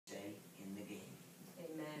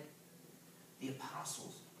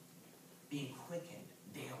apostles, being quickened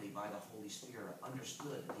daily by the Holy Spirit,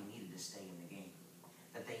 understood that they needed to stay in the game.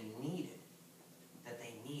 That they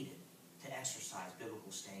needed to exercise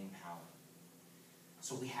biblical staying power.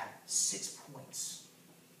 So we have 6 points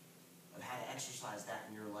of how to exercise that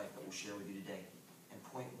in your life that we'll share with you today. And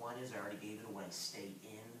point 1 is, I already gave it away, stay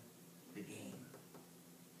in the game.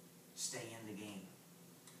 Stay in the game.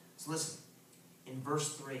 So listen, in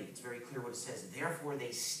verse 3, it's very clear what it says. Therefore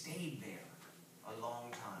they stayed there a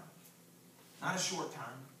long time. Not a short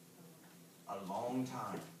time, a long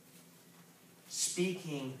time.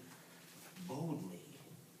 Speaking boldly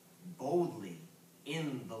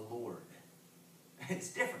in the Lord. It's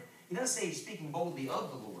different. He doesn't say speaking boldly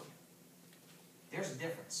of the Lord. There's a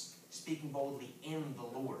difference. Speaking boldly in the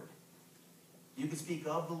Lord. You can speak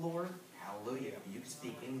of the Lord, hallelujah. You can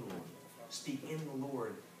speak in the Lord. Speak in the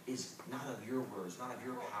Lord is not of your words, not of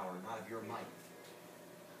your power, not of your might,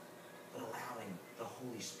 but allowing the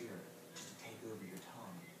Holy Spirit just to take over your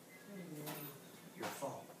tongue, your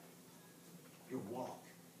thought, your walk,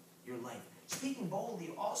 your life. Speaking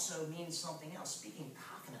boldly also means something else. Speaking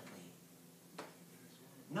confidently.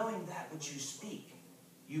 Knowing that which you speak,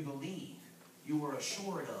 you believe, you are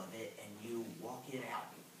assured of it, and you walk it out.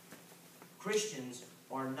 Christians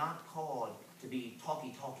are not called to be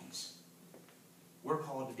talkie-talkies. We're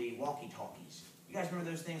called to be walkie-talkies. You guys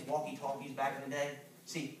remember those things, walkie-talkies back in the day?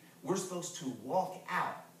 See, we're supposed to walk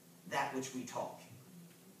out that which we talk.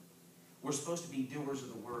 We're supposed to be doers of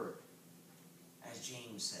the word, as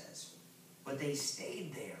James says. But they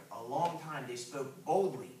stayed there a long time. They spoke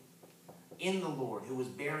boldly in the Lord, who was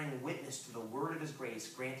bearing witness to the word of his grace,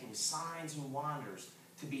 granting signs and wonders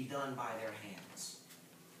to be done by their hands.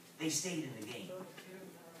 They stayed in the game.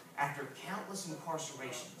 After countless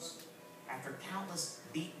incarcerations, after countless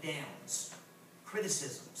beat-downs,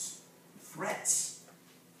 criticisms, threats,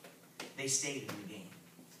 they stayed in the game.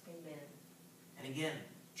 Amen. And again,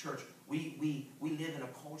 church, we live in a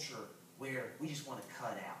culture where we just want to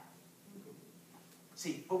cut out.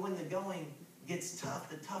 See, but when the going gets tough,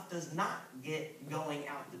 the tough does not get going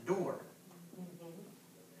out the door.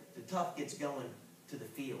 The tough gets going to the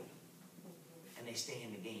field, and they stay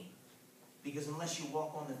in the game. Because unless you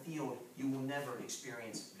walk on the field, you will never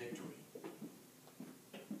experience victory.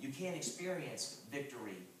 You can't experience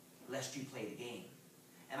victory lest you play the game.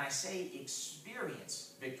 And I say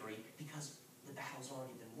experience victory because the battle's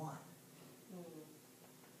already been won.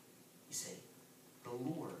 You see, the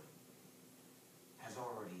Lord has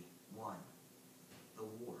already won the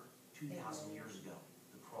war 2,000 years ago.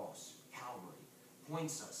 The cross, Calvary,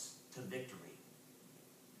 points us to victory.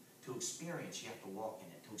 To experience, you have to walk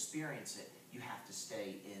in it. To experience it, you have to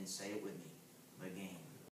stay in, say it with me, the game.